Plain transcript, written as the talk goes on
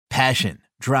Passion,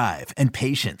 drive, and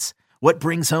patience. What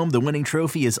brings home the winning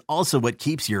trophy is also what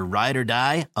keeps your ride or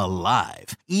die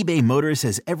alive. eBay Motors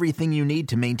has everything you need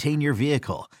to maintain your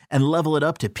vehicle and level it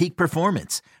up to peak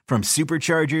performance, from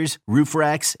superchargers, roof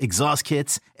racks, exhaust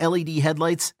kits, LED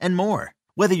headlights, and more.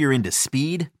 Whether you're into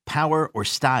speed, power, or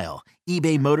style,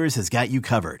 eBay Motors has got you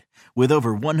covered. With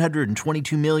over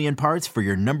 122 million parts for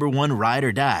your number one ride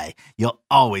or die, you'll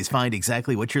always find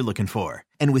exactly what you're looking for.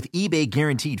 And with eBay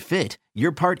Guaranteed Fit,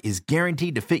 your part is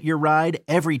guaranteed to fit your ride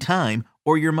every time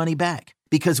or your money back.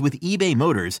 Because with eBay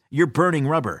Motors, you're burning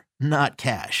rubber, not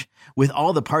cash. With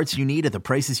all the parts you need at the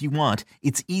prices you want,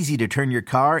 it's easy to turn your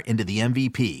car into the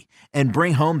MVP and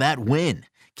bring home that win.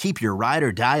 Keep your ride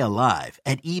or die alive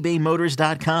at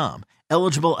ebaymotors.com.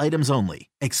 Eligible items only.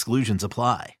 Exclusions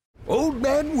apply. Old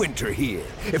Man Winter here.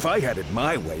 If I had it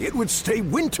my way, it would stay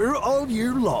winter all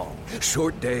year long.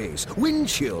 Short days, wind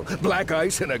chill, black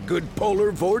ice, and a good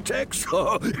polar vortex.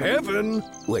 Oh, heaven.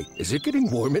 Wait, is it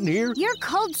getting warm in here? Your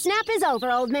cold snap is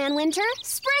over, Old Man Winter.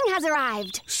 Spring has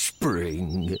arrived.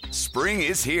 Spring. Spring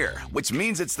is here, which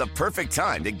means it's the perfect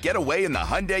time to get away in the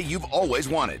Hyundai you've always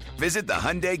wanted. Visit the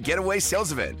Hyundai Getaway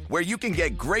Sales Event, where you can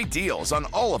get great deals on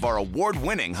all of our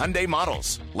award-winning Hyundai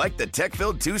models, like the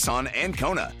tech-filled Tucson and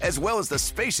Kona, as well as the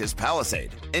spacious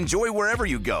Palisade. Enjoy wherever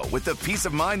you go with the peace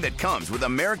of mind that comes with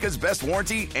America's best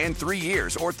warranty and 3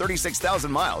 years or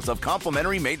 36,000 miles of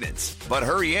complimentary maintenance. But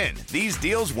hurry in, these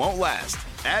deals won't last.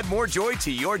 Add more joy to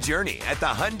your journey at the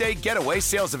Hyundai Getaway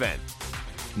Sales Event.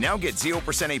 Now get 0%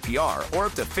 APR or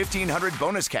up to $1,500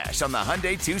 bonus cash on the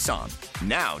Hyundai Tucson.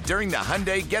 Now, during the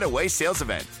Hyundai Getaway Sales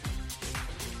Event.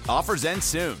 Offers end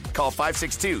soon. Call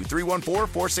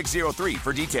 562-314-4603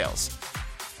 for details.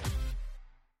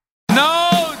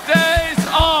 No days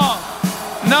off.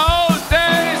 No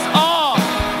days off.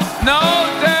 No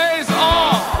days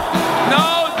off.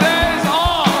 No days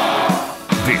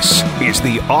off. This is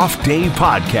the Off Day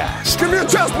Podcast. Give me a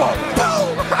chest ball.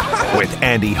 With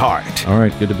Andy Hart. All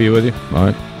right, good to be with you. All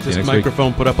right. This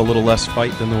microphone put up a little less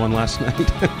fight than the one last night.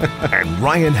 And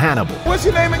Ryan Hannibal. What's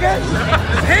your name again?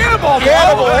 Hannibal.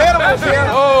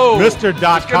 Oh, Mr.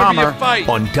 Dot-Comer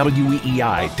On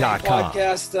WEEI.com.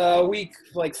 Podcast week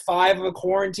like 5 of a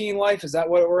quarantine life. Is that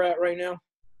what we're at right now?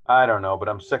 I don't know, but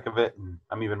I'm sick of it, and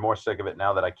I'm even more sick of it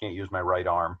now that I can't use my right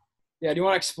arm. Yeah, do you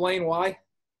want to explain why?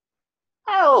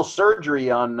 I had a little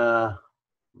surgery on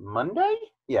Monday.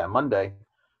 Yeah, Monday.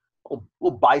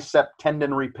 Little bicep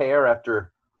tendon repair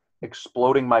after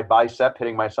exploding my bicep,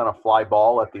 hitting my son a fly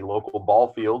ball at the local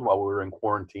ball field while we were in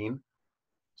quarantine.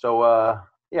 So,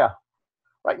 yeah.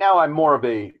 Right now I'm more of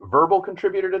a verbal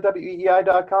contributor to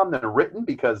WEEI.com than a written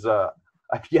because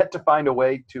I've yet to find a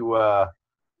way to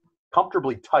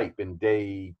comfortably type in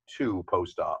day 2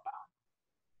 post-op.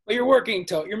 Well, you're working,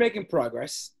 you're making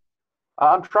progress.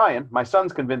 I'm trying. My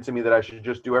son's convincing me that I should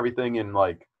just do everything in,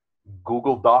 like,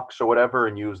 Google Docs or whatever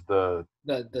and use the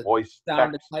voice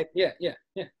sound text. to type. Yeah.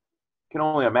 Can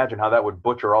only imagine how that would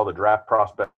butcher all the draft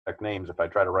prospect names if I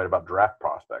try to write about draft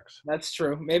prospects. That's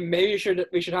true. Maybe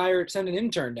we should send an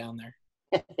intern down there.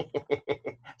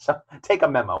 So take a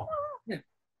memo. Yeah.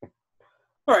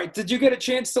 All right. Did you get a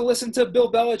chance to listen to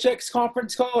Bill Belichick's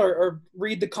conference call or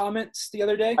read the comments the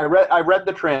other day? I read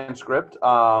the transcript.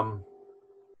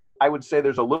 I would say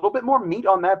there's a little bit more meat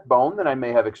on that bone than I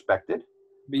may have expected.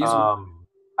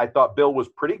 I thought Bill was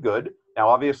pretty good. Now,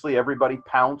 obviously, everybody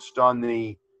pounced on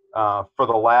the for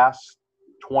the last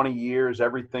 20 years,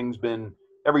 every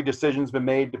decision's been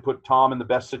made to put Tom in the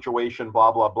best situation,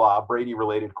 blah, blah, blah,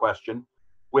 Brady-related question,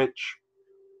 which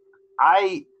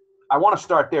I want to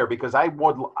start there because I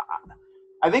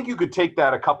think you could take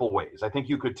that a couple ways. I think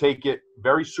you could take it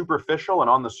very superficial and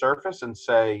on the surface and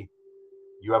say,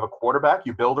 you have a quarterback,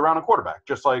 you build around a quarterback.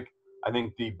 Just like I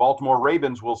think the Baltimore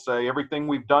Ravens will say everything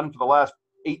we've done for the last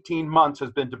 18 months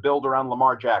has been to build around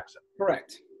Lamar Jackson.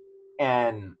 Correct.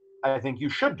 And I think you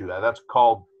should do that. That's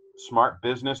called smart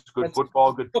business, good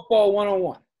football. Football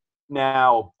 101.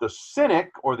 Now, the cynic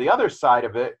or the other side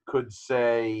of it could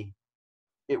say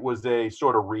it was a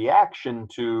sort of reaction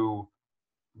to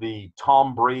the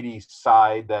Tom Brady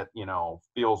side that,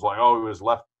 feels like, he was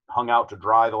hung out to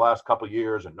dry the last couple of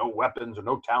years and no weapons and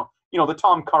no talent. The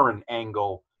Tom Curran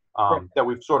angle that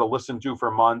we've sort of listened to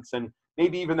for months, and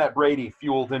maybe even that Brady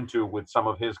fueled into with some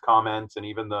of his comments and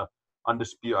even the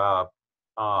undisputed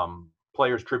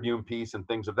Players Tribune piece and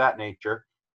things of that nature.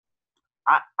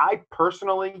 I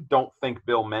personally don't think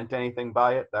Bill meant anything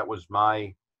by it. That was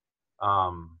my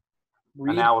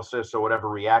analysis or whatever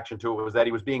reaction to it, was that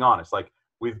he was being honest. Like,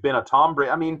 we've been a Tom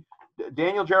Brady. I mean,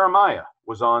 Daniel Jeremiah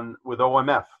was on with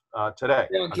OMF today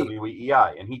on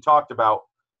WEEI, and he talked about,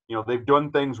 they've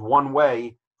done things one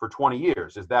way for 20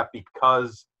 years. Is that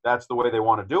because that's the way they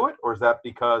want to do it, or is that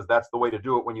because that's the way to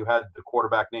do it when you had the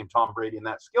quarterback named Tom Brady and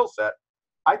that skill set?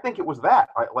 I think it was that.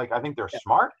 I think they're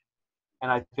smart,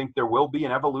 and I think there will be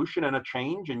an evolution and a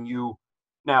change. And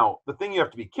now the thing you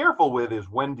have to be careful with is,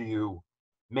 when do you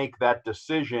make that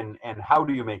decision, and how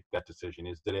do you make that decision?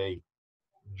 Is it a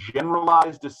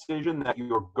generalized decision that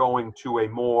you're going to a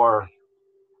more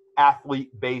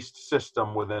athlete-based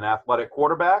system with an athletic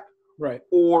quarterback? Right.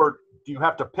 Or do you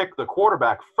have to pick the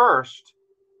quarterback first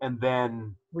and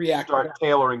then start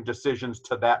tailoring decisions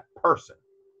to that person?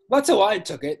 That's how I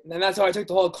took it, and that's how I took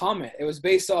the whole comment. It was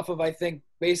based off of, I think,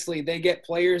 basically they get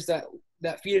players that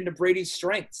feed into Brady's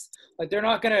strengths. Like, they're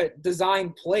not going to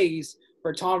design plays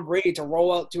for Tom Brady to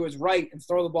roll out to his right and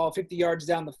throw the ball 50 yards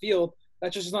down the field.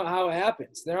 That's just not how it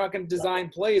happens. They're not going to design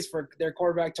plays for their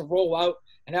quarterback to roll out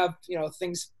and have,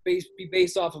 things be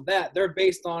based off of that. They're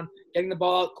based on getting the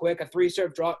ball out quick, a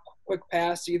 3-step drop, quick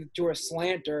pass, either to a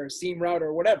slant or a seam route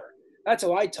or whatever. That's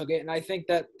how I took it, and I think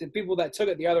that the people that took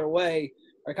it the other way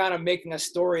are kind of making a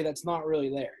story that's not really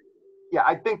there. Yeah,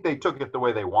 I think they took it the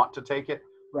way they want to take it.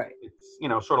 Right. It's,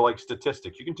 sort of like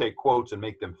statistics. You can take quotes and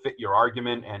make them fit your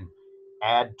argument and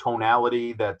add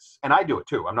tonality and I do it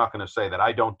too. I'm not going to say that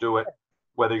I don't do it,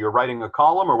 whether you're writing a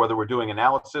column or whether we're doing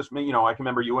analysis. I can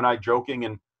remember you and I joking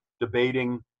and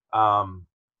debating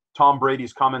Tom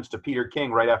Brady's comments to Peter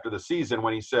King right after the season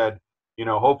when he said,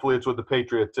 hopefully it's with the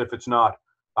Patriots. If it's not,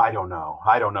 I don't know.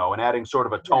 And adding sort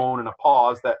of a tone and a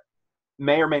pause that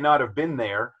may or may not have been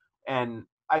there. And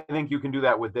I think you can do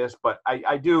that with this, but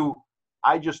I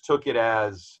just took it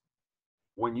as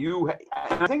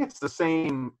and I think it's the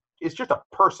same, it's just a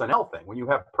personnel thing. When you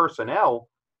have personnel,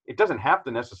 it doesn't have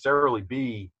to necessarily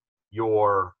be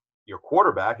your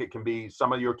quarterback. It can be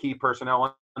some of your key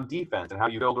personnel on defense and how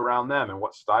you build around them and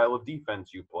what style of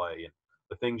defense you play and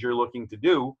the things you're looking to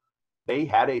do. They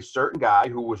had a certain guy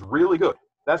who was really good.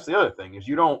 That's the other thing, is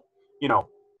you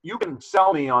can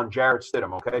sell me on Jarrett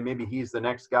Stidham, okay? Maybe he's the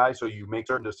next guy, so you make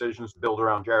certain decisions to build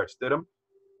around Jarrett Stidham.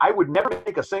 I would never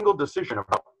make a single decision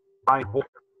about Brian Hoyer.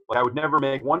 Like, I would never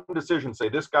make one decision, say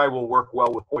this guy will work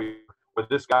well with Hoyer, but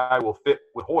this guy will fit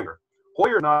with Hoyer.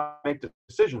 Hoyer not make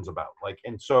decisions about.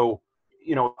 And so,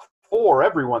 for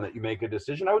everyone that you make a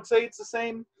decision, I would say it's the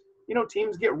same.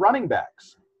 Teams get running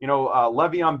backs.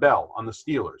 Le'Veon Bell on the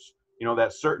Steelers.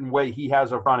 That certain way he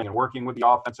has of running and working with the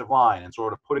offensive line and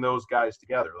sort of putting those guys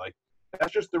together.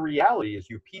 That's just the reality, is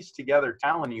you piece together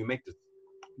talent and you make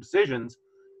decisions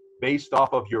based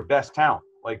off of your best talent.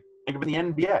 Think of it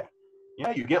in the NBA.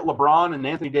 Yeah, you get LeBron and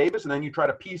Anthony Davis, and then you try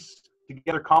to piece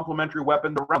together complementary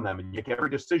weapons around them, and you make every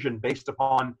decision based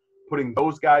upon putting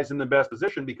those guys in the best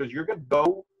position, because you're going to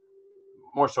go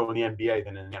more so in the NBA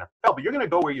than in the NFL, but you're going to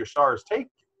go where your stars take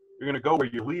you. You're going to go where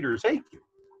your leaders take you.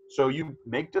 So you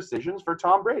make decisions for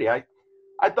Tom Brady. I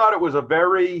thought it was a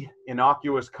very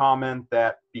innocuous comment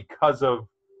that, because of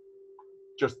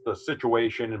just the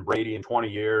situation and Brady in 20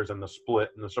 years and the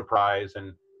split and the surprise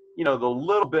and, the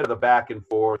little bit of the back and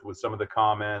forth with some of the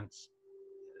comments,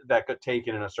 that got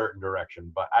taken in a certain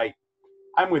direction. But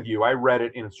I'm with you. I read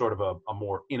it in sort of a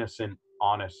more innocent,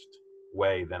 honest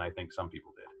way than I think some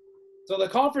people did. So the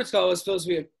conference call was supposed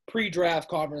to be a pre-draft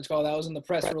conference call. That was in the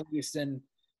press release, and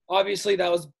obviously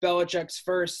that was Belichick's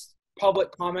first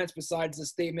public comments besides the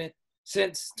statement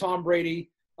since Tom Brady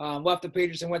left the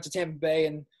Patriots and went to Tampa Bay.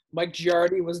 And Mike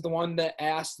Giardi was the one that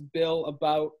asked Bill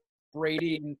about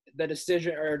Brady and the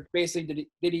decision, or basically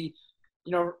did he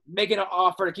make an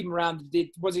offer to keep him around?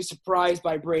 Was he surprised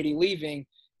by Brady leaving?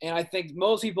 And I think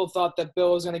most people thought that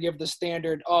Bill was going to give the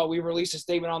standard, we released a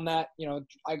statement on that.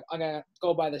 I'm going to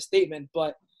go by the statement.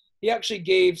 But he actually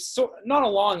gave, not a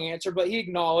long answer, but he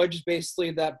acknowledged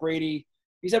basically that Brady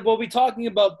 – he said, we'll be talking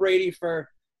about Brady for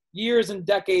years and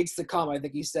decades to come, I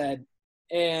think he said.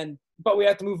 But we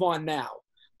have to move on now.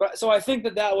 So I think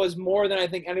that was more than I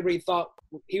think anybody thought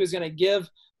he was going to give,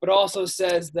 but also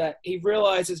says that he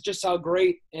realizes just how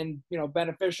great and,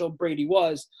 beneficial Brady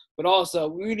was, but also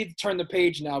we need to turn the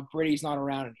page now. Brady's not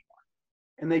around anymore.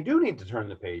 And they do need to turn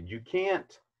the page. You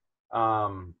can't, I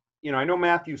know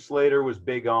Matthew Slater was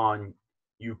big on,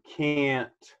 you can't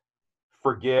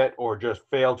forget or just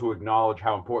fail to acknowledge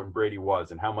how important Brady was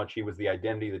and how much he was the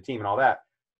identity of the team and all that.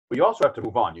 But you also have to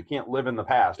move on. You can't live in the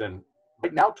past. And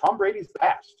right now, Tom Brady's the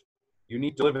past. You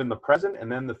need to live in the present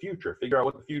and then the future. Figure out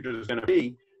what the future is going to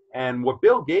be. And what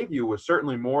Bill gave you was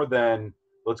certainly more than,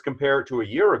 let's compare it to a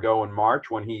year ago in March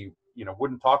when he,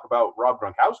 wouldn't talk about Rob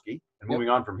Gronkowski. And moving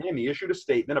on from him, he issued a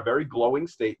statement, a very glowing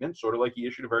statement, sort of like he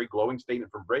issued a very glowing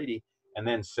statement from Brady, and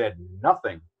then said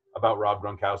nothing about Rob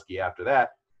Gronkowski after that.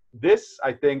 This,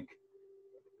 I think,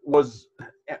 was,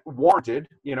 warranted.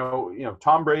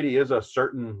 Tom Brady is a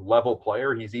certain level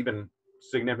player. He's even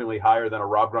significantly higher than a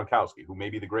Rob Gronkowski, who may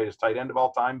be the greatest tight end of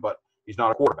all time, but he's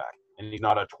not a quarterback, and he's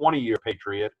not a 20-year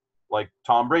Patriot like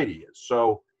Tom Brady is.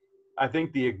 So I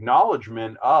think the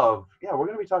acknowledgement of, we're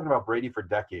going to be talking about Brady for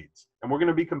decades, and we're going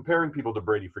to be comparing people to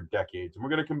Brady for decades, and we're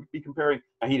going to be comparing,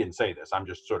 and he didn't say this, I'm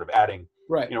just sort of adding,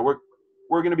 right.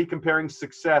 We're going to be comparing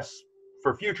success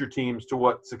for future teams to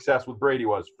what success with Brady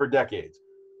was for decades.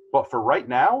 But for right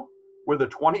now, we're the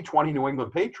 2020 New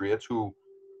England Patriots who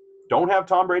don't have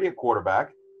Tom Brady at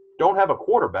quarterback, don't have a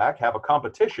quarterback, have a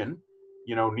competition,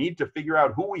 need to figure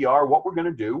out who we are, what we're going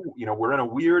to do. We're in a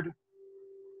weird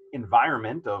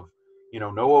environment of,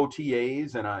 no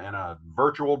OTAs and a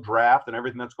virtual draft and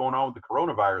everything that's going on with the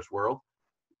coronavirus world.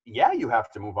 Yeah, you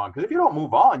have to move on, because if you don't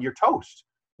move on, you're toast.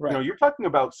 Right. You're talking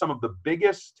about some of the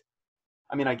biggest,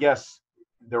 I guess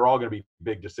they're all going to be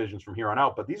big decisions from here on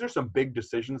out, but these are some big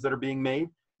decisions that are being made.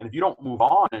 And if you don't move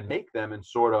on and make them and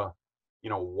sort of,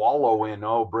 wallow in,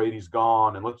 oh, Brady's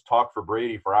gone, and let's talk for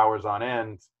Brady for hours on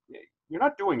end, you're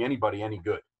not doing anybody any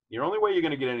good. The only way you're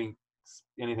going to get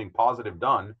anything positive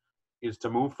done is to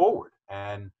move forward.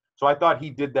 And so I thought he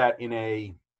did that in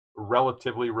a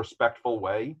relatively respectful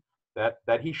way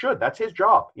that he should. That's his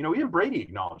job. Even Brady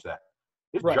acknowledged that.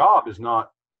 His job is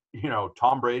not,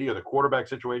 Tom Brady or the quarterback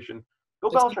situation.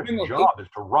 Bill Belichick's job is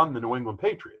to run the New England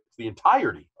Patriots, the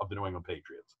entirety of the New England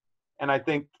Patriots. And I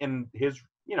think in his,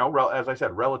 as I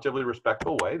said, relatively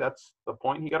respectful way, that's the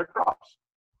point he got across.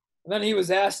 And then he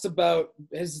was asked about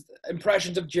his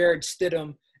impressions of Jarrett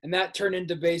Stidham, and that turned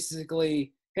into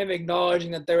basically him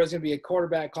acknowledging that there was going to be a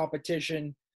quarterback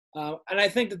competition. And I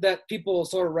think that people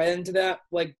sort of read into that.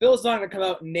 Like, Bill's not going to come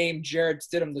out and name Jarrett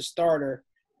Stidham the starter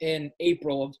in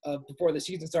April of before the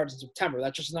season starts in September.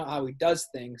 That's just not how he does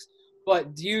things.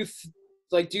 But do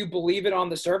you believe it on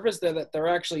the surface that there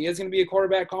actually is going to be a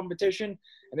quarterback competition,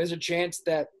 and there's a chance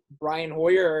that Brian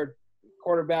Hoyer or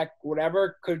quarterback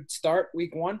whatever could start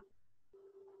week 1?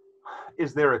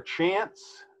 Is there a chance?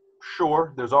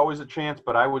 Sure, there's always a chance,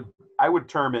 but I would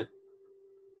term it.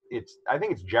 I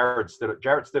think it's Jarrett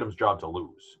Stidham's job to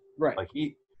lose. Right.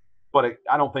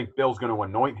 I don't think Bill's going to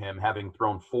anoint him having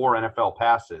thrown 4 NFL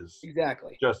passes.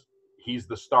 Exactly. Just he's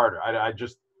the starter.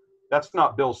 That's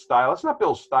not Bill's style. That's not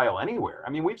Bill's style anywhere.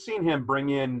 We've seen him bring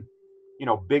in,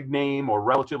 big name or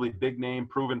relatively big name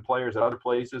proven players at other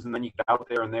places, and then you get out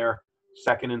there and they're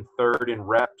second and third in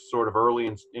reps sort of early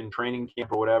in training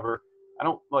camp or whatever. I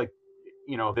don't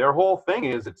their whole thing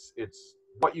is it's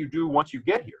what you do once you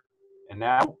get here. And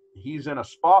now he's in a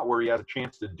spot where he has a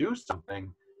chance to do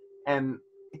something, and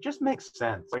it just makes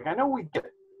sense. I know we get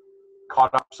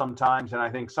caught up sometimes, and I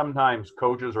think sometimes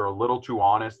coaches are a little too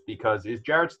honest, because is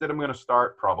Jarrett Stidham going to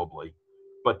start? Probably.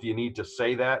 But do you need to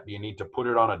say that? Do you need to put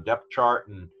it on a depth chart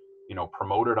and,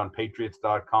 promote it on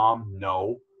Patriots.com?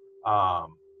 No.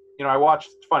 I watched,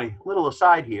 it's funny, little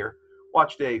aside here,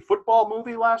 watched a football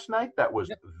movie last night that was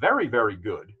very, very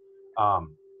good,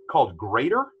 called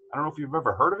Greater. I don't know if you've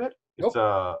ever heard of it.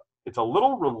 Nope. It's a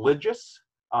little religious.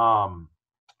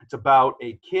 It's about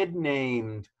a kid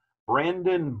named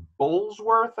Brandon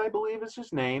Bullsworth, I believe is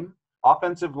his name,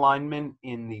 offensive lineman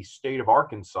in the state of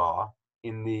Arkansas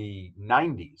in the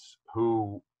 90s,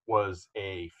 who was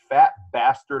a fat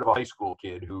bastard of a high school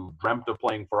kid who dreamt of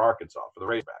playing for Arkansas, for the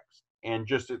Razorbacks. And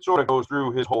just it sort of goes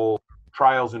through his whole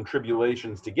trials and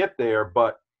tribulations to get there,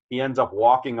 but he ends up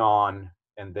walking on,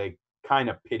 and they kind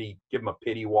of give him a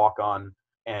pity walk on,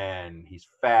 and he's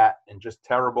fat and just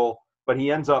terrible. But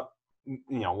he ends up,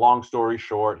 long story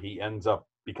short, he ends up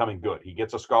becoming good. He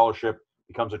gets a scholarship,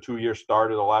 becomes a 2-year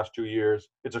starter the last 2 years.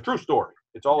 It's a true story.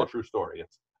 It's all a true story.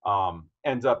 It's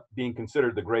ends up being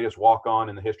considered the greatest walk-on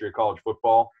in the history of college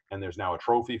football, and there's now a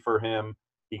trophy for him.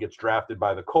 He gets drafted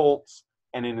by the Colts,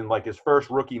 and in his first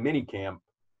rookie minicamp,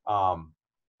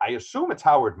 I assume it's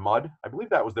Howard Mudd. I believe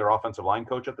that was their offensive line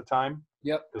coach at the time.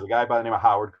 Yep. There's a guy by the name of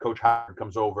Howard. Coach Howard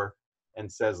comes over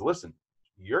and says, listen,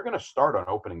 you're going to start on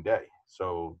opening day,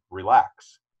 so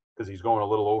relax, because he's going a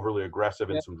little overly aggressive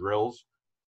in some drills.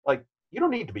 You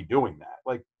don't need to be doing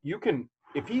that. You can –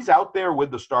 if he's out there with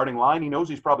the starting line, he knows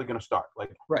he's probably going to start.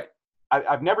 Right.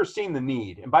 I've never seen the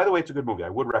need. And by the way, it's a good movie. I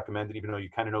would recommend it, even though you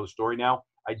kind of know the story now.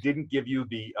 I didn't give you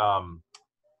the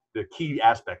key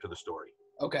aspect of the story.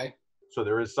 Okay. So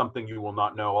there is something you will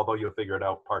not know, although you'll figure it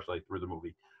out partially through the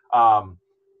movie.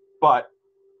 But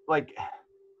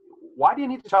why do you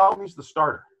need to tell him he's the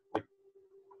starter?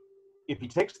 If he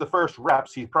takes the first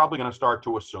reps, he's probably going to start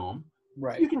to assume.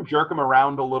 Right. You can jerk him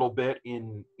around a little bit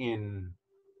in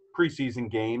preseason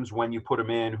games when you put him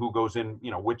in, who goes in,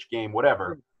 which game,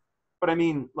 whatever. But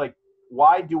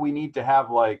why do we need to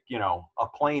have like, a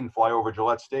plane fly over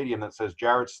Gillette Stadium that says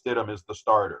Jarrett Stidham is the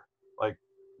starter? Like,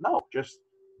 no, just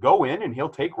go in and he'll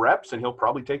take reps, and he'll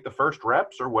probably take the first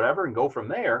reps or whatever and go from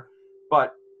there.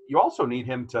 But you also need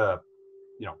him to,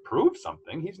 prove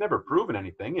something. He's never proven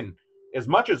anything. And as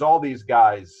much as all these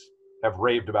guys have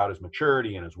raved about his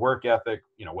maturity and his work ethic,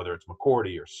 whether it's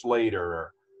McCourty or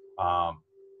Slater or,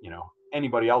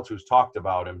 anybody else who's talked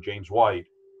about him, James White,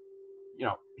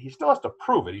 he still has to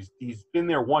prove it. He's been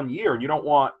there 1 year, and you don't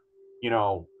want,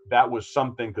 that was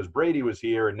something because Brady was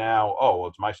here and now,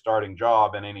 it's my starting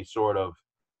job, and any sort of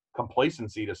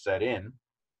complacency to set in.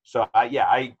 So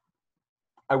I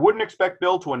wouldn't expect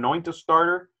Bill to anoint a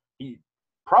starter. He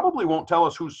probably won't tell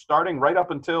us who's starting right up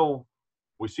until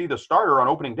we see the starter on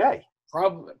opening day.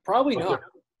 Probably not. There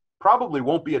probably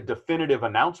won't be a definitive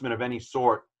announcement of any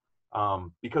sort.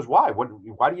 Because why?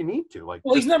 Why do you need to?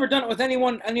 Well, he's never done it with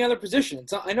any other position.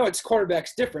 I know it's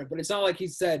quarterback's different, but it's not like he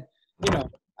said,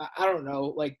 I don't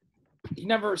know, like he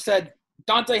never said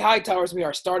Dante Hightower's gonna be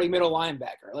our starting middle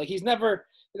linebacker. Like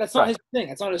that's not his thing.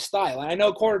 That's not his style. And I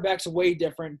know quarterbacks are way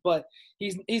different, but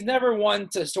he's never one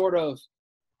to sort of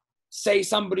say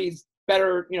somebody's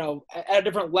better, at a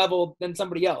different level than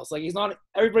somebody else. Like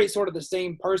everybody's sort of the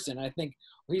same person. I think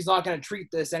he's not going to treat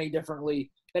this any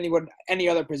differently than he would any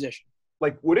other position.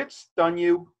 Like, would it stun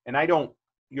you? And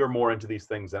you're more into these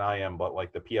things than I am, but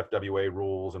like the PFWA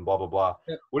rules and blah, blah, blah.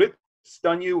 Yep. Would it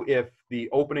stun you if the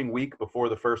opening week before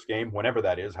the first game, whenever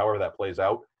that is, however that plays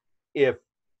out, if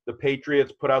the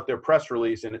Patriots put out their press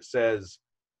release and it says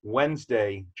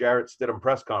Wednesday, Jarrett Stidham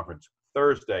press conference,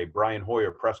 Thursday, Brian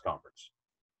Hoyer press conference?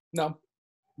 No,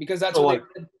 because that's what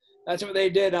they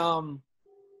did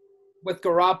with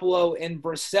Garoppolo and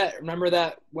Brissett. Remember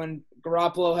that when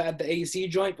Garoppolo had the AC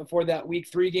joint before that Week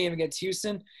 3 game against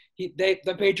Houston,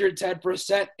 the Patriots had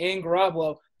Brissett and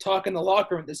Garoppolo talk in the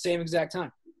locker room at the same exact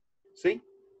time. See,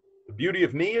 the beauty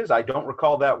of me is I don't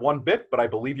recall that one bit, but I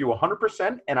believe you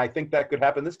 100%, and I think that could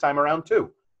happen this time around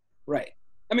too. Right.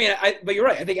 I mean, but you're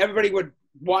right. I think everybody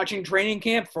watching training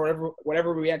camp for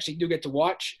whatever we actually do get to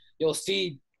watch, you'll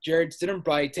see Jarrett Stidham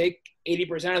probably take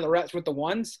 80% of the reps with the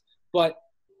ones, but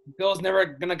Bill's never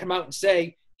going to come out and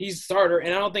say he's starter,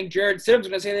 and I don't think Jarrett Stidham's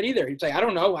going to say that either. He'd say, I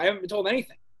don't know. I haven't been told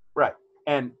anything. Right.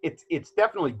 And it's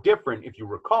definitely different if you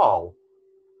recall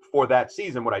for that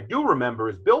season. What I do remember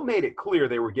is Bill made it clear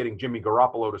they were getting Jimmy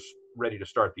Garoppolo ready to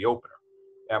start the opener.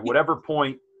 At whatever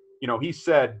point, he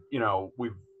said,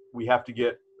 we have to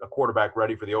get a quarterback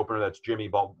ready for the opener. That's Jimmy,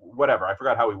 but whatever. I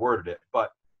forgot how he worded it, but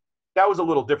that was a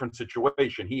little different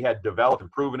situation. He had developed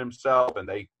and proven himself, and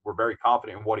they were very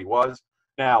confident in what he was.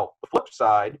 Now, the flip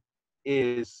side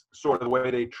is sort of the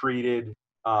way they treated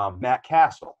Matt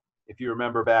Castle. If you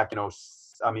remember back in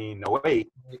 08,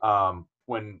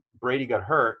 when Brady got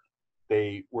hurt,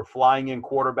 they were flying in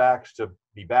quarterbacks to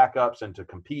be backups and to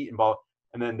compete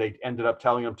and then they ended up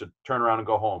telling him to turn around and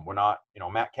go home. We're not,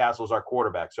 Matt Castle's our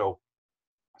quarterback. So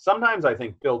sometimes I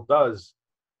think Bill does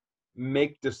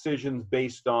make decisions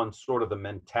based on sort of the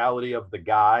mentality of the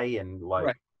guy and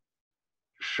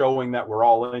showing that we're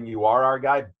all in, you are our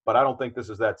guy. But I don't think this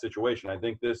is that situation. I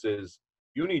think this is,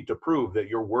 you need to prove that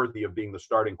you're worthy of being the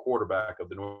starting quarterback of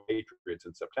the New England Patriots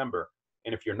in September.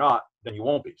 And if you're not, then you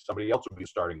won't be. Somebody else will be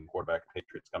starting quarterback of the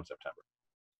Patriots come September.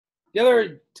 The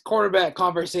other quarterback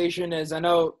conversation is, I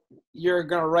know you're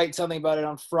going to write something about it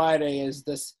on Friday, is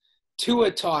this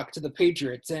Tua talk to the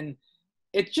Patriots. And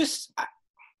it just,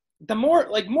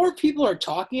 more people are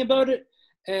talking about it.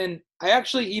 And I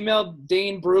actually emailed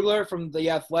Dane Brugler from The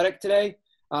Athletic today,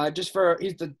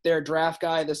 he's their draft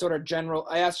guy, the sort of general.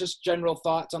 I asked just general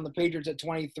thoughts on the Patriots at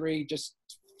 23, just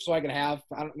so I can have,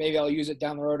 maybe I'll use it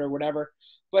down the road or whatever.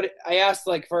 But I asked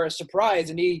for a surprise,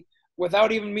 and he,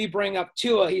 without even me bringing up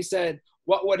Tua, he said,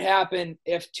 what would happen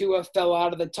if Tua fell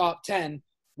out of the top 10?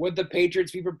 Would the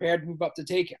Patriots be prepared to move up to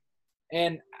take him?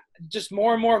 And just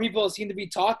more and more people seem to be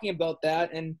talking about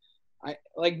that. And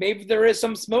maybe there is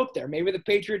some smoke there. Maybe the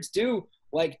Patriots do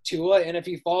like Tua, and if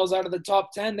he falls out of the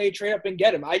top 10, they trade up and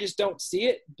get him. I just don't see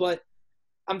it, but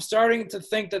I'm starting to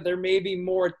think that there may be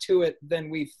more to it than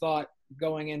we thought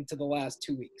going into the last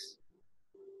 2 weeks.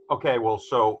 Okay, well,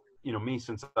 so, me,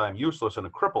 since I'm useless and a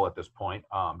cripple at this point,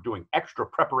 doing extra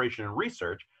preparation and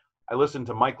research, I listened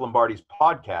to Mike Lombardi's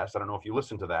podcast. I don't know if you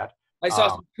listened to that. I saw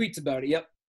some tweets about it, yep.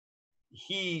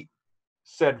 He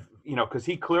said, because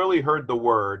he clearly heard the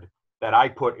word that I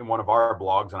put in one of our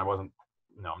blogs, and I wasn't,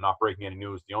 I'm not breaking any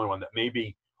news, the only one, that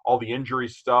maybe all the injury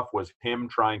stuff was him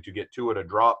trying to get Tua to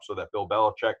drop so that Bill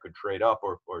Belichick could trade up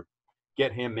or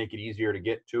get him, make it easier to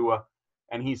get Tua.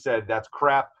 And he said, that's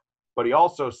crap. But he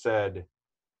also said,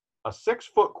 a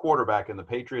 6-foot quarterback in the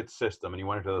Patriots system, and he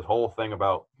went into this whole thing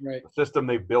about the system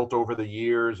they've built over the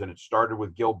years, and it started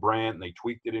with Gil Brandt, and they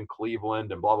tweaked it in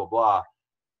Cleveland, and blah, blah, blah.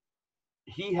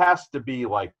 He has to be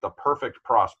like the perfect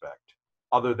prospect,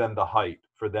 other than the height,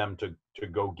 for them to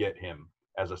go get him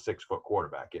as a 6-foot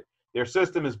quarterback. Their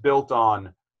system is built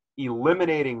on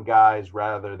eliminating guys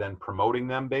rather than promoting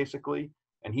them, basically,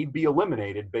 and he'd be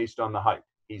eliminated based on the height.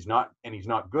 He's not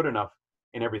good enough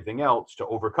in everything else to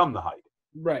overcome the height.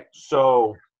 Right.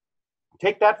 So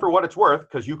take that for what it's worth,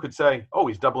 because you could say, oh,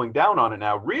 he's doubling down on it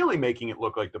now, really making it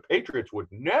look like the Patriots would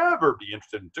never be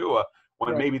interested in Tua,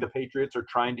 when maybe the Patriots are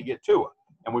trying to get Tua.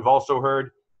 And we've also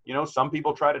heard, some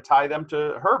people try to tie them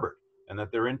to Herbert, and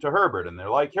that they're into Herbert and they're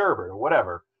like Herbert or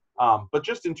whatever. But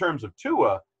just in terms of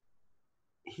Tua,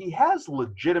 he has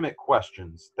legitimate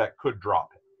questions that could drop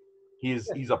him.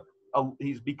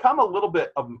 He's become a little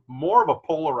bit more of a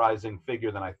polarizing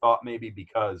figure than I thought, maybe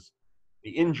because the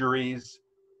injuries,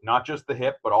 not just the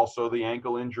hip, but also the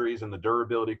ankle injuries and the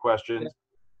durability questions. Yeah.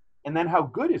 And then how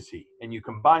good is he? And you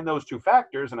combine those two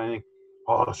factors, and I think,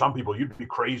 some people, you'd be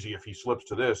crazy if he slips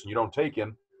to this and you don't take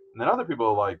him. And then other people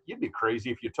are like, you'd be crazy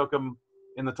if you took him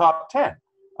in the top 10.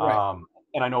 Right.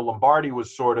 And I know Lombardi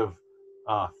was sort of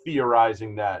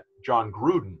theorizing that John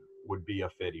Gruden would be a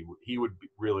fit. He would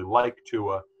really like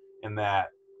Tua, in that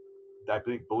I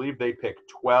believe they picked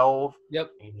 12.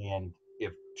 Yep. And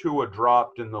if Tua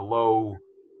dropped in the low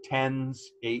 10s,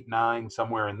 8, 9,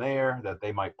 somewhere in there, that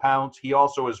they might pounce. He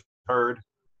also has heard,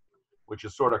 which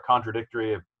is sort of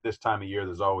contradictory at this time of year,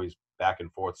 there's always back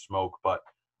and forth smoke, but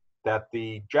that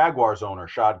the Jaguars owner,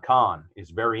 Shad Khan, is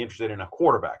very interested in a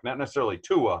quarterback, not necessarily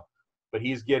Tua, but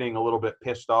he's getting a little bit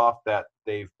pissed off that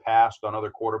they've passed on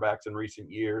other quarterbacks in recent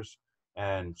years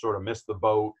and sort of missed the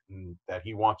boat, and that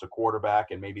he wants a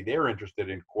quarterback, and maybe they're interested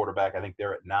in quarterback. I think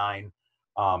they're at 9.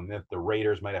 That the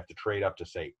Raiders might have to trade up to,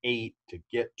 say, 8 to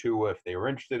get Tua if they were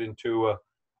interested in Tua.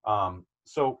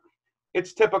 So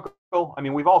it's typical. I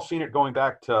mean, we've all seen it going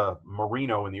back to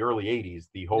Marino in the early 80s,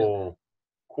 the whole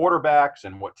quarterbacks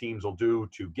and what teams will do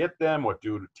to get them, what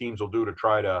teams will do to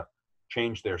try to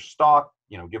change their stock,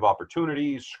 give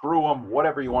opportunities, screw them,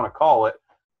 whatever you want to call it.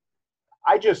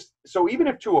 So even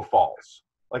if Tua falls,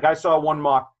 like I saw one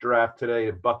mock draft today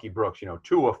of Bucky Brooks,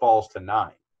 Tua falls to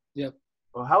 9. Yep.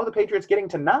 Well, how are the Patriots getting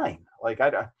to 9?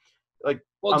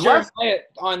 Well, Jeremiah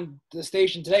on the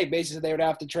station today basically they would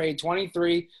have to trade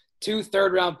 23, 2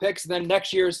 third-round picks, and then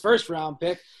next year's first-round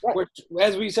pick, which,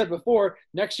 as we said before,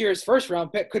 next year's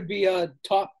first-round pick could be a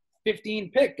top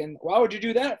 15 pick. And why would you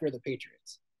do that for the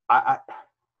Patriots? I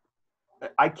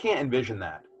can't envision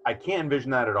that. I can't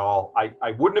envision that at all.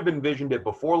 I wouldn't have envisioned it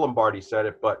before Lombardi said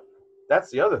it, but that's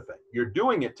the other thing. You're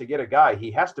doing it to get a guy.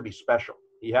 He has to be special.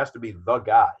 He has to be the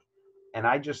guy. And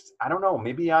I don't know,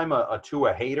 maybe I'm a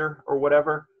Tua hater or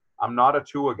whatever. I'm not a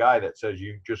Tua guy that says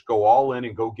you just go all in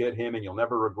and go get him and you'll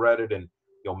never regret it and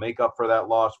you'll make up for that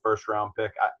lost first-round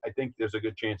pick. I think there's a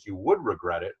good chance you would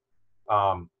regret it.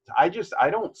 I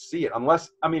don't see it unless,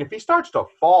 if he starts to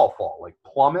fall, like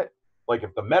plummet, like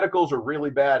if the medicals are really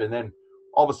bad and then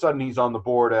all of a sudden he's on the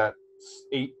board at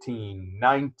 18,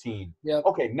 19. Yep.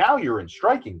 Okay, now you're in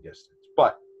striking distance,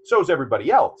 but so is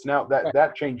everybody else. Now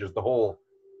that changes the whole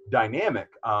dynamic.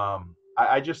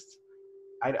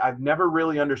 I've never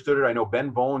really understood it. I know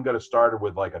Ben Volen got it started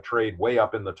with like a trade way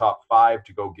up in the top 5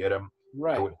 to go get him.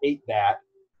 Right. I would hate that.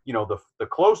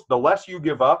 The less you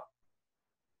give up,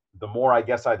 the more I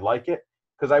guess I'd like it.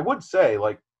 Because I would say,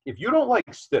 like, if you don't like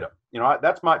Stidham,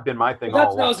 that's been my thing.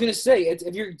 That's what I was going to say.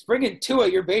 If you're bringing Tua,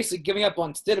 you're basically giving up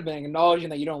on Stidham and acknowledging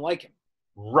that you don't like him.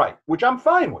 Right, which I'm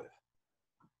fine with.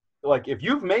 Like, if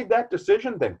you've made that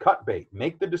decision, then cut bait.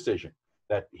 Make the decision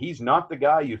that he's not the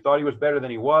guy you thought he was better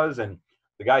than he was, and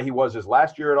the guy he was his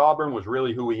last year at Auburn was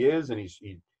really who he is, and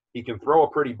he can throw a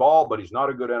pretty ball, but he's not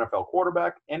a good NFL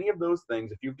quarterback. Any of those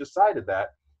things, if you've decided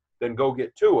that, then go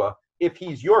get Tua. If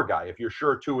he's your guy, if you're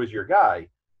sure Tua is your guy,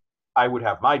 I would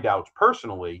have my doubts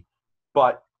personally,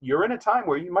 but you're in a time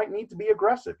where you might need to be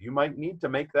aggressive. You might need to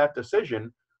make that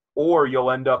decision, or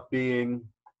you'll end up being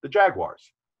the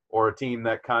Jaguars or a team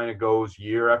that kind of goes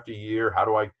year after year.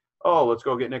 Let's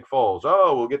go get Nick Foles.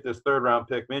 Oh, we'll get this third-round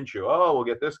pick Minshew. Oh, we'll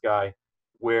get this guy.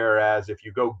 Whereas if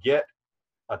you go get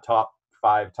a top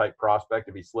 5 type prospect,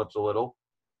 if he slips a little,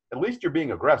 at least you're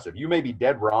being aggressive. You may be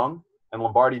dead wrong, and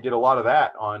Lombardi did a lot of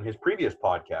that on his previous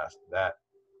podcast, that,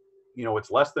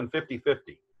 it's less than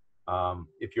 50-50.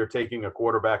 If you're taking a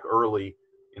quarterback early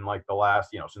in like the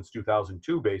last, since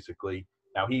 2002, basically.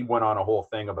 Now, he went on a whole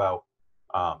thing about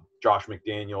Josh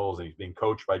McDaniels, and he's being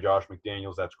coached by Josh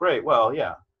McDaniels. That's great. Well,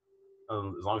 yeah,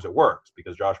 as long as it works,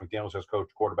 because Josh McDaniels has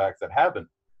coached quarterbacks that haven't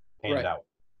panned out.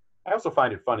 I also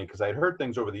find it funny because I had heard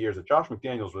things over the years that Josh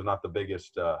McDaniels was not the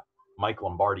biggest Mike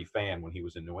Lombardi fan when he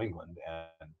was in New England.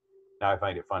 And now I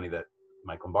find it funny that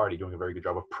Mike Lombardi doing a very good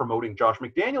job of promoting Josh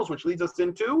McDaniels, which leads us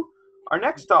into our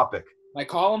next topic. My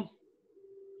column?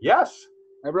 Yes.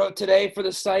 I wrote today for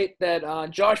the site that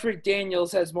Josh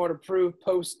McDaniels has more to prove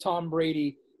post Tom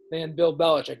Brady than Bill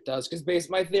Belichick does. Because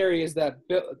my theory is that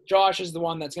Josh is the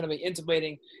one that's going to be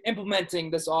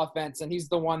implementing this offense, and he's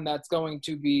the one that's going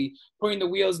to be putting the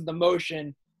wheels into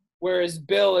motion, whereas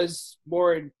Bill is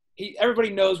more –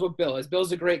 everybody knows what Bill is.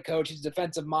 Bill's a great coach. He's a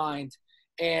defensive mind.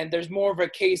 And there's more of a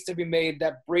case to be made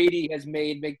that Brady has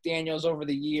made McDaniels over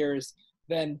the years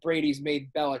than Brady's made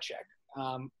Belichick.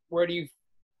 Where do you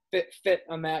fit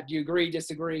on that? Do you agree,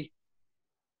 disagree?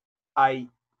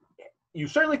 You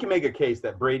certainly can make a case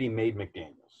that Brady made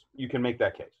McDaniels. You can make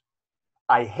that case.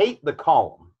 I hate the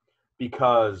column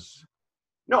because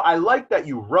 – no, I like that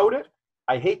you wrote it.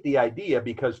 I hate the idea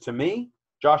because, to me,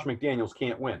 Josh McDaniels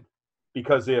can't win.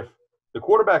 Because if the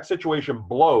quarterback situation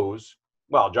blows –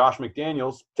 well, Josh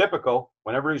McDaniels, typical.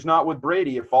 Whenever he's not with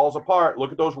Brady, it falls apart.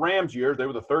 Look at those Rams years. They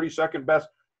were the 32nd best.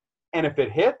 And if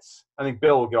it hits, I think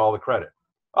Bill will get all the credit.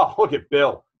 Oh, look at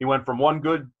Bill. He went from one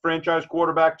good franchise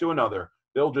quarterback to another.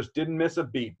 Bill just didn't miss a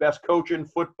beat. Best coach in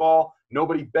football.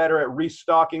 Nobody better at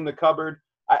restocking the cupboard.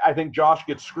 I think Josh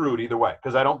gets screwed either way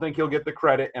because I don't think he'll get the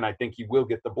credit, and I think he will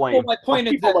get the blame. Well, my point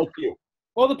is that, like you.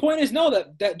 Well, the point is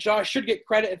that Josh should get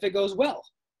credit if it goes well.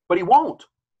 But he won't.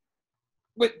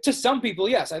 But to some people,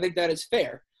 yes, I think that is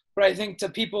fair. But I think to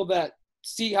people that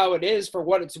see how it is for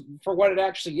what it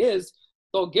actually is,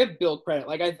 they'll give Bill credit.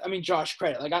 Josh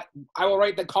credit. I will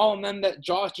write the column then that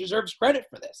Josh deserves credit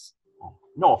for this.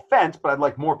 No offense, but I'd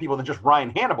like more people than just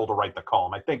Ryan Hannibal to write the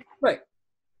column. I think right.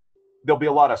 There'll be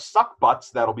a lot of suck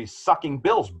butts that'll be sucking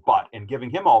Bill's butt and giving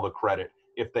him all the credit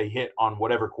if they hit on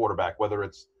whatever quarterback, whether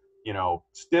it's,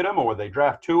 Stidham or they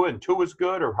draft Tua and Tua's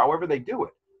good or however they do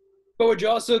it. But would you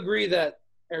also agree that,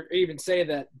 or even say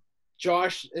that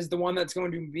Josh is the one that's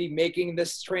going to be making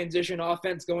this transition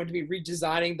offense, going to be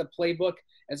redesigning the playbook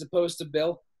as opposed to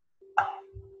Bill?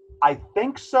 I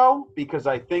think so, because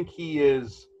I think he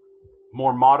is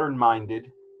more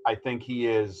modern-minded. I think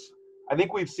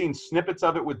we've seen snippets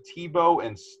of it with Tebow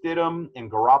and Stidham and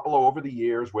Garoppolo over the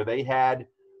years where they had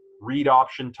read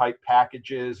option type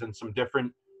packages and some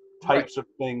different types of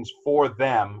things for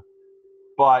them.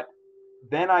 But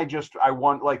then I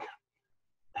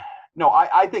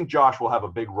think Josh will have a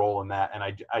big role in that. And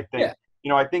I think,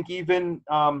 I think even,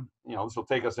 this will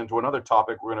take us into another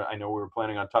topic I know we were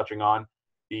planning on touching on,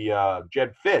 the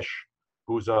Jed Fish,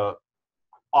 who's a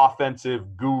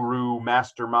offensive guru,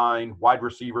 mastermind, wide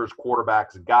receivers,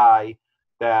 quarterbacks guy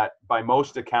that by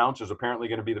most accounts is apparently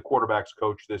going to be the quarterbacks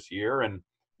coach this year. And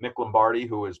Mick Lombardi,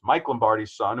 who is Mike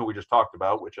Lombardi's son, who we just talked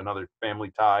about, which another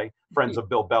family tie, friends of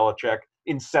Bill Belichick,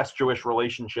 incestuous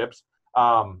relationships.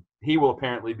 He will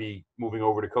apparently be moving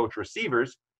over to coach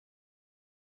receivers.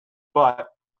 But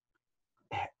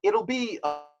it'll be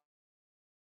a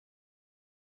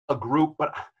group.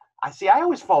 But I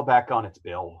always fall back on it's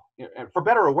Bill, for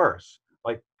better or worse.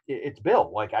 Like, it's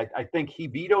Bill. Like, I think he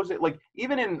vetoes it. Like,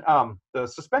 even in the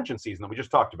suspension season that we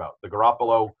just talked about, the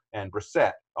Garoppolo and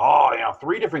Brissett.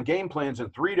 3 different game plans in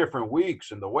 3 different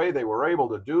weeks, and the way they were able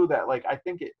to do that. Like, I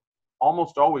think it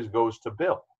almost always goes to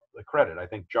Bill, the credit. I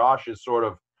think Josh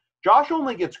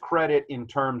only gets credit in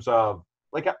terms of,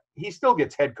 like, he still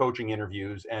gets head coaching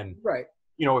interviews. And,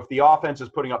 if the offense is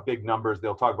putting up big numbers,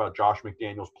 they'll talk about Josh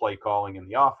McDaniels' play calling in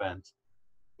the offense.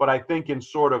 But I think in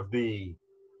sort of the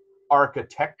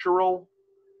architectural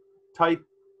type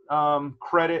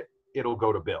credit, it'll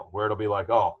go to Bill, where it'll be like,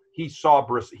 he saw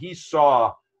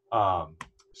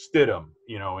Stidham,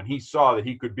 and he saw that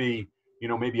he could be,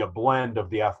 maybe a blend of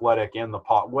the athletic and the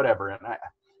pot, whatever. And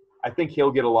I think he'll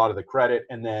get a lot of the credit.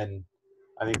 And then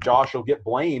I think Josh will get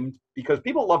blamed because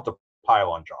people love to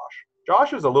pile on Josh.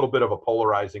 Josh is a little bit of a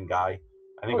polarizing guy.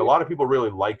 I think a lot of people really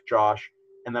like Josh.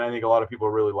 And then I think a lot of people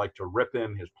really like to rip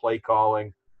him, his play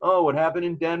calling. Oh, what happened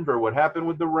in Denver? What happened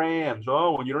with the Rams?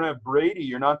 Oh, when you don't have Brady,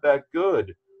 you're not that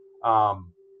good.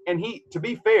 And to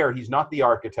be fair, he's not the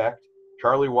architect.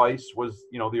 Charlie Weiss was,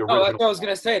 the original. Oh, that's what I was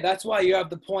going to say. That's why you have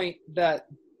the point that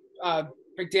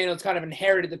McDaniels kind of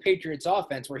inherited the Patriots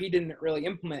offense where he didn't really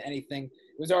implement anything.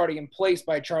 It was already in place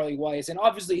by Charlie Weiss. And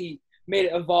obviously he made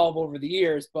it evolve over the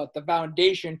years, but the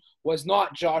foundation was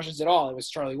not Josh's at all. It was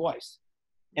Charlie Weiss.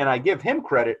 And I give him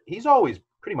credit. He's always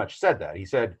pretty much said that. He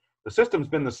said, the system's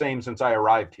been the same since I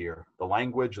arrived here. The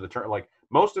language, the term, like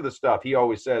most of the stuff he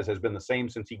always says has been the same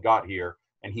since he got here,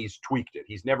 and he's tweaked it.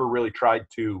 He's never really tried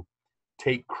to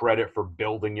take credit for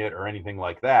building it or anything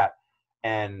like that.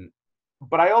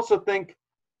 But I also think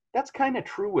that's kind of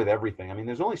true with everything. I mean,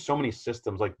 there's only so many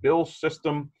systems. Like Bill's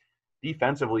system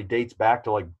defensively dates back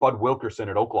to like Bud Wilkerson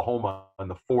at Oklahoma in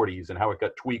the 40s and how it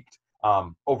got tweaked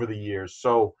over the years.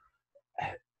 So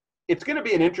it's going to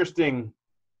be an interesting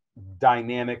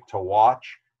dynamic to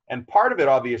watch. And part of it,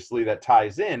 obviously, that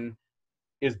ties in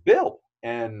is Bill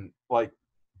and like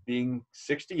being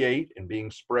 68 and being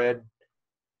spread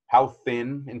how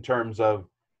thin in terms of,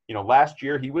 last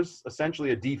year he was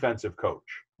essentially a defensive coach.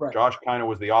 Right. Josh kind of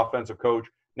was the offensive coach.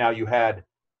 Now you had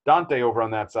Dante over on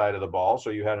that side of the ball, so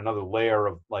you had another layer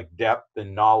of like depth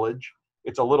and knowledge.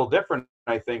 It's a little different,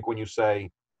 I think, when you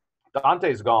say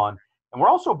Dante's gone. And we're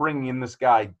also bringing in this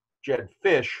guy, Jed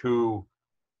Fish, who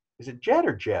 – is it Jed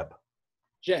or Jeb?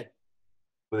 Jed.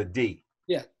 With a D.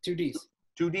 Yeah, 2 Ds.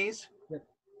 2 Ds? Yeah.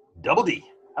 Double D.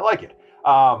 I like it.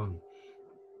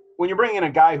 When you bring in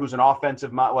a guy who's an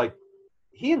offensive – like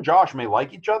he and Josh may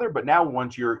like each other, but now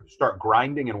once you start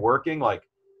grinding and working, like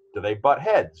do they butt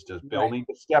heads? Does Bill need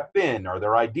to step in? Are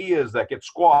there ideas that get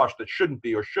squashed that shouldn't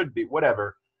be or should be,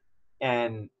 whatever?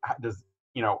 And does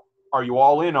are you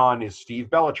all in on, is Steve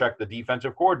Belichick the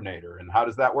defensive coordinator? And how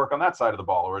does that work on that side of the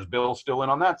ball? Or is Bill still in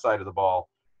on that side of the ball?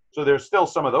 So there's still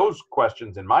some of those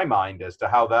questions in my mind as to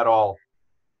how that all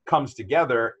comes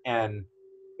together. And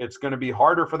it's going to be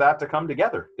harder for that to come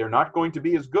together. They're not going to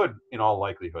be as good in all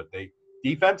likelihood.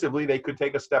 Defensively, they could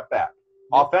take a step back.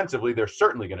 Yeah. Offensively, they're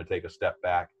certainly going to take a step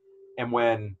back. And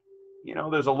when,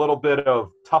 there's a little bit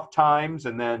of tough times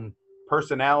and then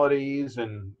personalities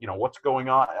and, what's going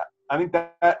on, I think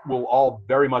that will all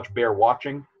very much bear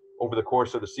watching over the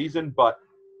course of the season. But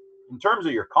in terms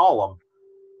of your column,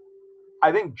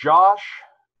 I think Josh,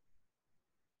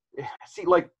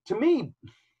 to me,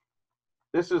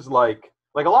 this is like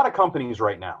a lot of companies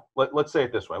right now. Let's say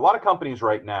it this way. A lot of companies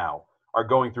right now are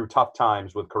going through tough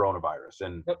times with coronavirus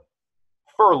and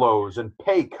furloughs and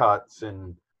pay cuts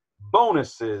and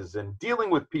bonuses and dealing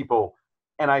with people.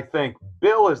 And I think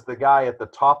Bill is the guy at the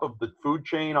top of the food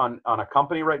chain on a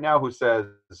company right now who says,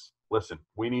 listen,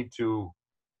 we need to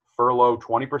furlough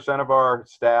 20% of our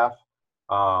staff.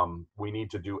 We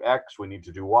need to do X. We need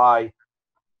to do Y.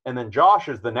 And then Josh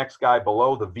is the next guy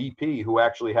below the VP who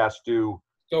actually has to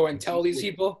go and tell these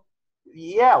people.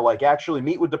 Yeah, like actually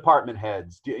meet with department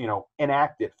heads,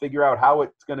 enact it, figure out how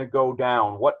it's going to go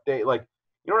down, what day, like,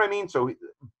 you know what I mean? So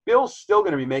Bill's still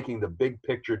going to be making the big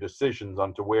picture decisions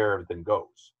onto where everything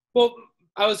goes. Well,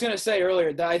 I was going to say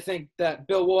earlier that I think that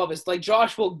Bill will have like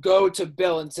Josh will go to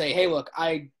Bill and say, hey, look,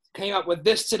 I came up with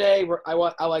this today. I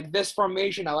like this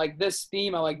formation. I like this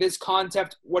theme. I like this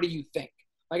concept. What do you think?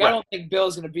 Like, right. I don't think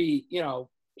Bill's going to be,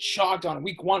 shocked on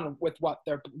week 1 with what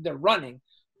they're running.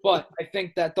 But I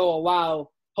think that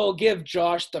he'll give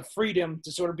Josh the freedom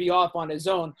to sort of be off on his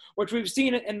own, which we've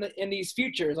seen in these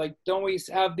futures. Like, don't we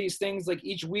have these things like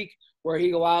each week where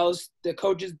he allows the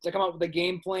coaches to come up with a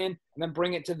game plan and then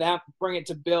bring it to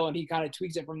Bill, and he kind of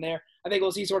tweaks it from there? I think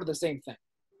we'll see sort of the same thing.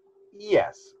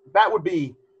 Yes, that would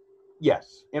be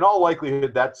yes. In all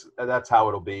likelihood, that's how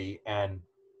it'll be. And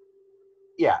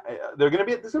yeah, there's going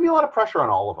to be a lot of pressure on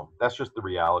all of them. That's just the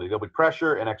reality. There'll be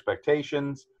pressure and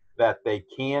expectations that they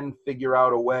can figure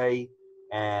out a way.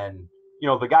 And,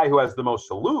 the guy who has the most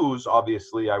to lose,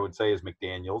 obviously, I would say is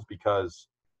McDaniels, because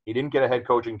he didn't get a head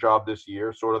coaching job this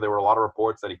year. Sort of, there were a lot of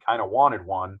reports that he kind of wanted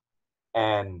one.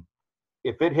 And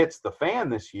if it hits the fan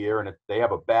this year and if they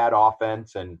have a bad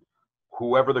offense and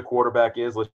whoever the quarterback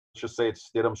is, let's just say it's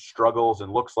Stidham, struggles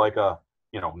and looks like a,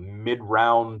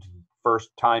 mid-round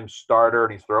first-time starter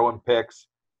and he's throwing picks,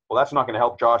 well, that's not going to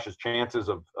help Josh's chances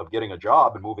of getting a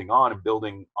job and moving on and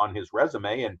building on his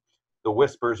resume. And the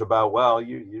whispers about, well,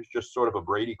 you're just sort of a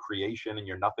Brady creation and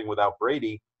you're nothing without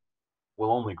Brady will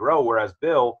only grow. Whereas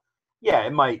Bill, yeah,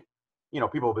 it might,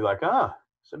 people will be like,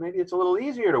 so maybe it's a little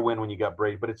easier to win when you got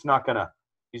Brady, but he's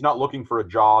not looking for a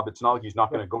job. It's not like he's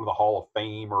not going to go to the Hall of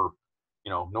Fame or,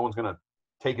 no one's going to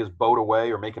take his boat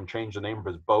away or make him change the name of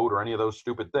his boat or any of those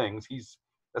stupid things. He's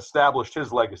established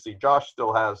his legacy. Josh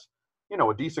still has,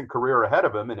 a decent career ahead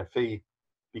of him. And if he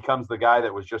becomes the guy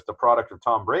that was just a product of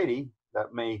Tom Brady,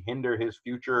 that may hinder his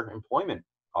future employment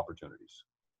opportunities.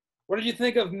 What did you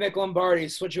think of Mick Lombardi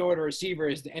switching over to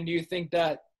receivers? And do you think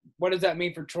what does that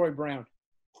mean for Troy Brown?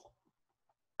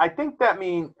 I think that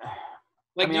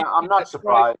I'm not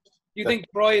surprised. Do you think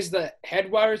Troy is the head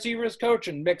wide receivers coach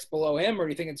and Mick's below him, or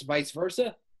do you think it's vice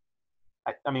versa?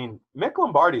 Mick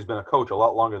Lombardi's been a coach a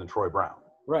lot longer than Troy Brown.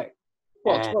 Right.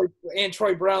 Well,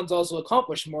 Troy Brown's also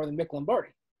accomplished more than Mick Lombardi.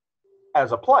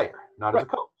 As a player, not as a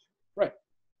coach. Right.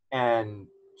 And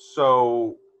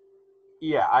so,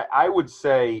 yeah, I would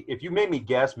say if you made me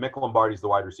guess, Mick Lombardi's the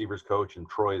wide receivers coach and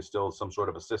Troy is still some sort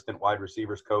of assistant wide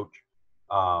receivers coach.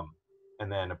 And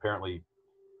and then apparently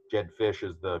Jed Fish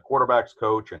is the quarterback's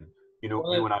coach. And you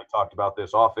and I talked about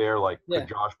this off air. Like, could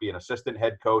Josh be an assistant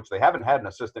head coach? They haven't had an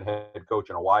assistant head coach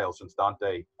in a while since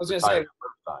Dante retired the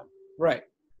first time. Right.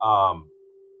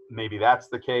 Maybe that's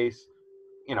the case.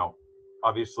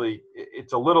 Obviously,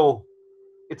 it's a little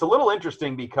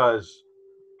interesting because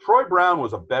Troy Brown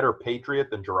was a better Patriot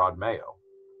than Gerard Mayo,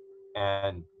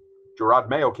 and Gerard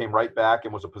Mayo came right back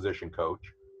and was a position coach.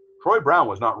 Troy Brown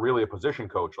was not really a position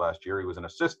coach last year. He was an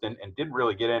assistant and didn't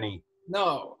really get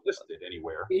listed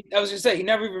anywhere. I was going to say, he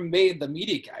never even made the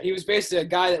media guy. He was basically a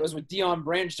guy that was with Deion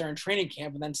Branch during training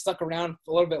camp and then stuck around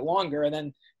for a little bit longer and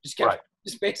then just kept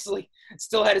just basically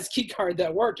still had his key card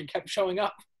that worked and kept showing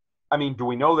up. I mean, do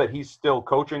we know that he's still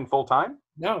coaching full time?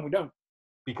 No, we don't.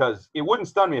 Because it wouldn't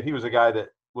stun me if he was a guy that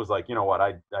was like, you know what,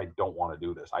 I don't want to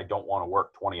do this. I don't want to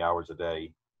work 20 hours a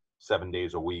day, 7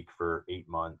 days a week for 8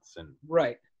 months. And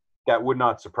that would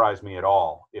not surprise me at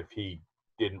all if he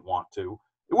didn't want to.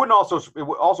 It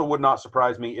also would not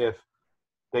surprise me if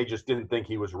they just didn't think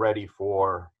he was ready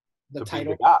to be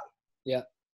the guy. Yeah.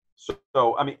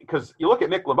 So, I mean, because you look at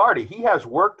Mick Lombardi, he has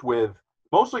worked with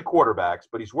mostly quarterbacks,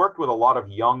 but he's worked with a lot of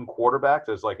young quarterbacks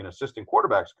as like an assistant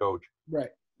quarterbacks coach. Right.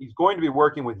 He's going to be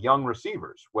working with young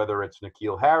receivers, whether it's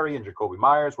N'Keal Harry and Jacoby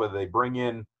Myers, whether they bring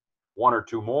in one or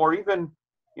two more. Even,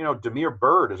 Demir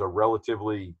Bird is a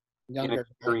relatively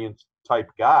inexperienced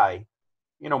type guy.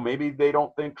 Maybe they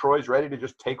don't think Troy's ready to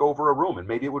just take over a room, and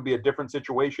maybe it would be a different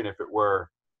situation if it were,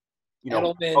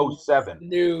 Edelman,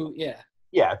 07.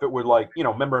 Yeah, if it were like,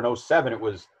 remember in 07, it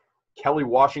was Kelly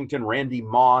Washington, Randy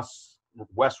Moss,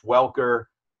 Wes Welker,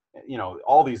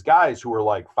 all these guys who were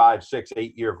like 5, 6,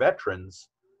 8 year veterans.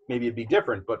 Maybe it'd be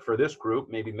different, but for this group,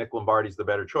 maybe Mick Lombardi's the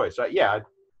better choice. It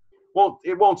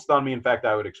won't stun me. In fact,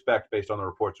 I would expect, based on the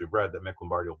reports we've read, that Mick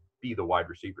Lombardi will be the wide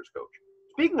receivers coach.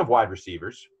 Speaking of wide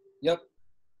receivers,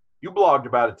 you blogged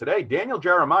about it today. Daniel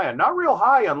Jeremiah, not real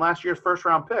high on last year's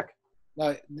first-round pick.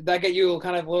 Did that get you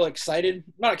kind of a little excited?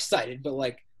 Not excited, but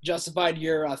like justified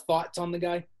your thoughts on the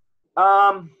guy?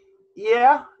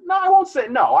 Yeah. No, I won't say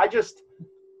no.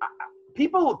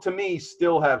 People to me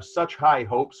still have such high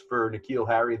hopes for N'Keal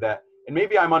Harry that, and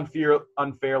maybe I'm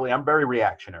unfairly, I'm very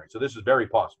reactionary. So this is very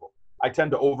possible. I tend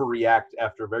to overreact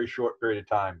after a very short period of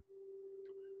time.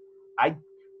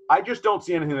 I just don't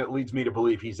see anything that leads me to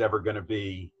believe he's ever going to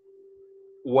be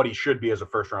what he should be as a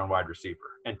first-round wide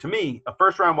receiver. And to me, a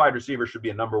first-round wide receiver should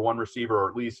be a number one receiver, or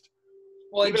at least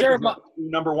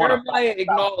number one. Jeremiah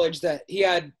acknowledged that he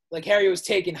had, like, Harry was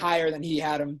taken higher than he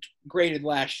had him graded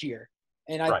last year.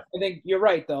 And I think you're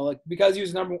right, though. Like, because he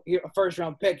was a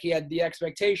first-round pick, he had the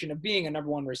expectation of being a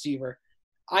number one receiver.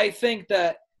 I think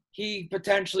that he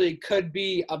potentially could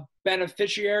be a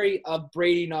beneficiary of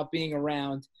Brady not being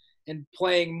around and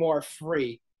playing more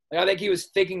free. Like, I think he was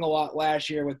thinking a lot last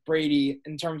year with Brady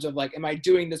in terms of, like, am I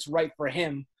doing this right for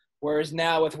him? Whereas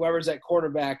now with whoever's at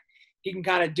quarterback, he can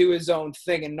kind of do his own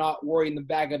thing and not worry in the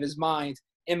back of his mind,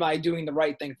 am I doing the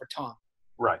right thing for Tom?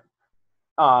 Right.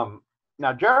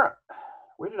 Now, Jared,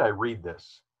 where did I read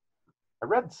this? I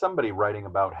read somebody writing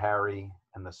about Harry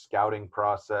and the scouting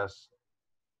process,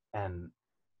 and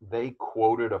they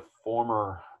quoted a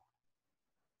former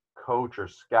coach or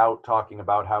scout talking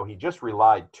about how he just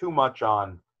relied too much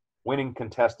on winning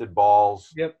contested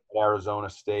balls at Arizona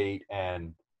State,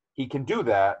 and he can do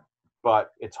that,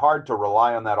 but it's hard to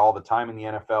rely on that all the time in the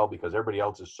NFL because everybody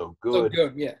else is so good.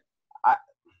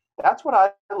 That's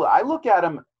what I look at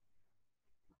him.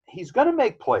 He's going to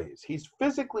make plays. He's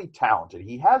physically talented.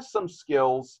 He has some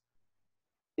skills.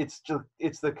 It's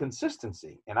the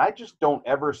consistency, and I just don't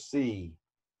ever see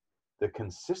the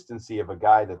consistency of a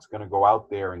guy that's going to go out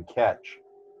there and catch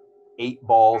 8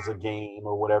 balls a game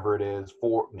or whatever it is,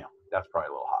 that's probably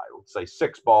a little high. Let's say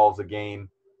 6 balls a game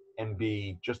and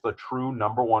be just a true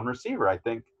number one receiver. I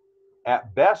think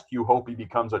at best you hope he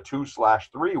becomes a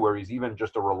 2/3 where he's even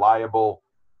just a reliable,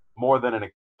 more than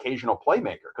an occasional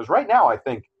playmaker. Because right now I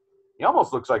think he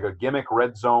almost looks like a gimmick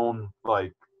red zone,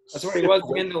 like that's where he was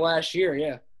in the last year,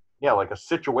 Yeah, like a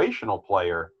situational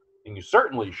player. And you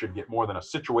certainly should get more than a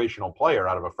situational player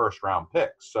out of a first-round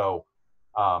pick. So,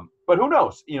 but who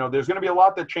knows? There's going to be a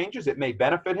lot that changes. It may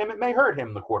benefit him. It may hurt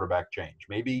him, the quarterback change.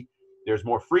 Maybe there's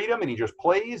more freedom and he just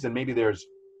plays, and maybe there's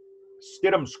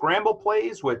Stidham scramble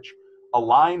plays, which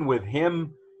align with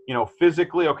him,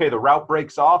 physically. Okay, the route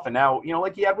breaks off, and now,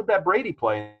 like he had with that Brady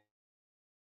play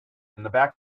in the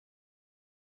back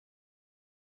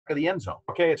of the end zone.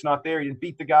 Okay, it's not there. He didn't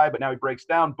beat the guy, but now he breaks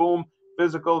down. Boom.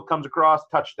 Physical, comes across,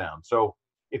 touchdown. So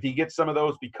if he gets some of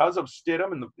those because of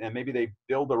Stidham and maybe they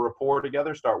build a rapport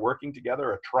together, start working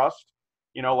together, a trust,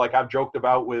 like I've joked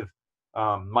about with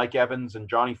Mike Evans and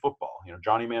Johnny Football.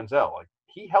 Johnny Manziel. Like,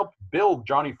 he helped build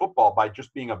Johnny Football by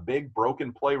just being a big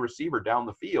broken play receiver down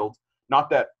the field. Not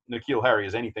that N'Keal Harry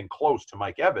is anything close to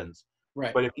Mike Evans,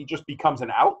 right? But if he just becomes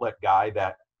an outlet guy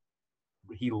that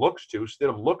he looks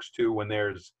to when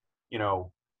there's,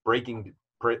 breaking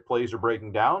plays are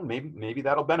breaking down, maybe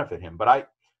that'll benefit him. But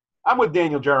I'm with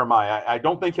Daniel Jeremiah. I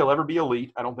don't think he'll ever be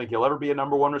elite. I don't think he'll ever be a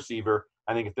number one receiver.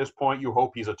 I think at this point you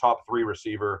hope he's a top 3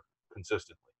 receiver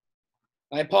consistently.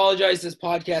 I apologize. This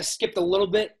podcast skipped a little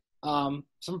bit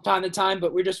from time to time,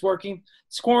 but we're just working.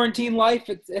 It's quarantine life.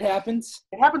 It happens.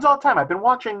 It happens all the time. I've been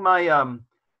watching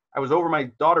I was over my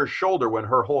daughter's shoulder when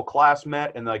her whole class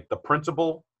met and like the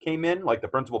principal came in, like the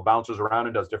principal bounces around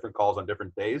and does different calls on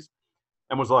different days,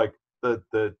 and was like,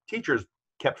 the teachers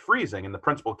kept freezing and the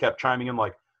principal kept chiming in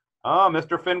like, "Oh,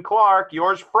 Mr. Finn Clark,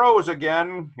 yours froze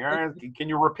again. Can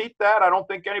you repeat that? I don't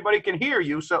think anybody can hear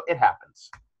you." So it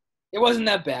happens. It wasn't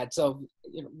that bad. So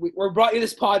we brought you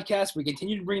this podcast. We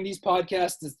continue to bring these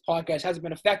podcasts. This podcast hasn't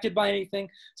been affected by anything.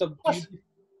 So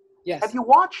yes. Have you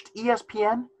watched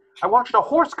ESPN? I watched a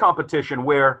horse competition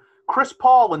where Chris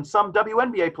Paul and some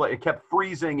WNBA player kept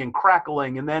freezing and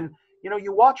crackling. And then,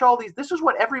 you watch all these. This is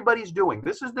what everybody's doing.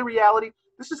 This is the reality.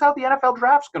 This is how the NFL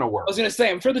draft's going to work. I was going to say,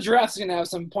 I'm sure the draft's going to have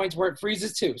some points where it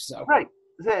freezes too. So right.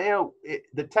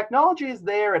 The technology is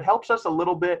there. It helps us a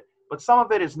little bit, but some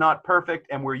of it is not perfect.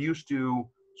 And we're used to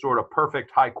sort of perfect,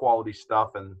 high quality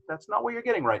stuff. And that's not what you're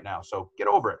getting right now. So get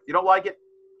over it. If you don't like it,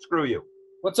 screw you.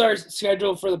 What's our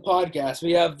schedule for the podcast?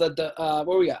 We have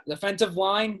what we got? Defensive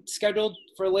line scheduled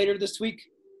for later this week?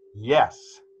 Yes.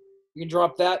 You can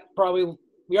drop that probably.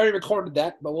 We already recorded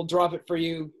that, but we'll drop it for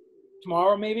you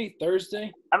tomorrow, maybe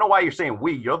Thursday. I don't know why you're saying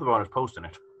we. You're the one who's posting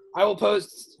it. I will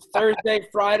post Thursday,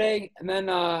 Friday, and then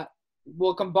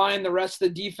we'll combine the rest of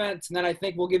the defense, and then I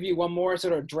think we'll give you one more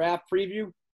sort of draft preview.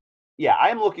 Yeah, I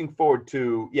am looking forward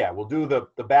to – we'll do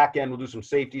the back end. We'll do some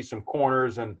safeties, some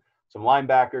corners, and some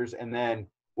linebackers, and then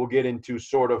we'll get into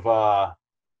sort of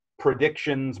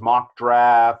predictions, mock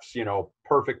drafts,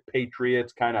 perfect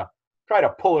Patriots, kind of try to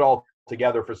pull it all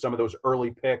together for some of those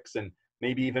early picks, and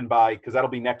maybe even because that'll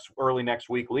be early next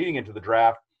week leading into the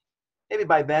draft. Maybe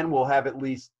by then we'll have at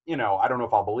least, I don't know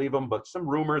if I'll believe them, but some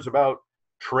rumors about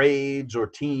trades or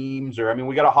teams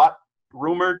we got a hot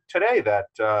rumor today that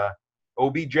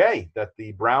OBJ, that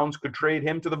the Browns could trade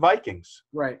him to the Vikings.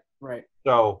 Right.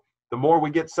 So the more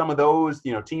we get some of those,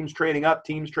 teams trading up,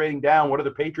 teams trading down, what are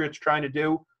the Patriots trying to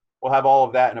do? We'll have all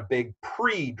of that in a big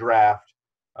pre-draft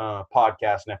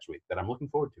podcast next week that I'm looking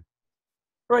forward to.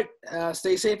 Right.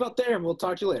 Stay safe out there, and we'll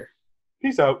talk to you later.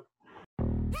 Peace out.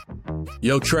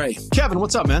 Yo, Trey. Kevin,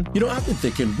 what's up, man? I've been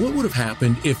thinking, what would have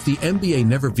happened if the NBA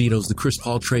never vetoes the Chris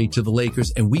Paul trade to the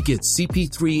Lakers and we get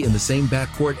CP3 in the same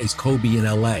backcourt as Kobe in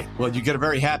LA? Well, you get a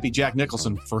very happy Jack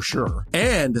Nicholson, for sure.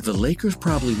 And the Lakers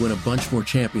probably win a bunch more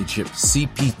championships.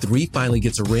 CP3 finally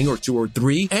gets a ring or 2 or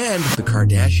 3, and the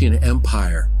Kardashian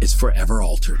empire is forever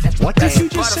altered. What did you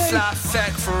just say?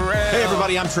 Hey,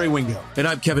 everybody, I'm Trey Wingo. And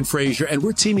I'm Kevin Frazier, and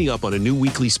we're teaming up on a new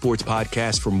weekly sports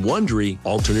podcast from Wondery,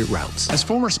 Alternate Routes. As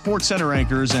former Sports Center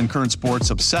anchors and current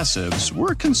sports obsessives,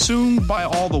 we're consumed by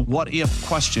all the what-if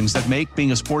questions that make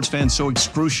being a sports fan so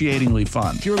excruciatingly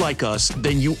fun. If you're like us,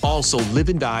 then you also live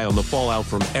and die on the fallout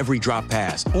from every drop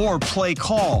pass. Or play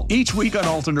call. Each week on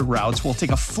Alternate Routes, we'll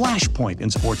take a flashpoint in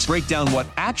sports, break down what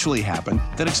actually happened,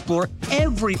 then explore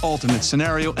every alternate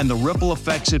scenario and the ripple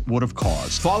effects it would have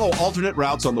caused. Follow Alternate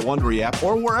Routes on the Wondery app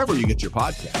or wherever you get your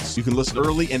podcasts. You can listen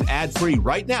early and ad-free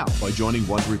right now by joining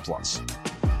Wondery Plus.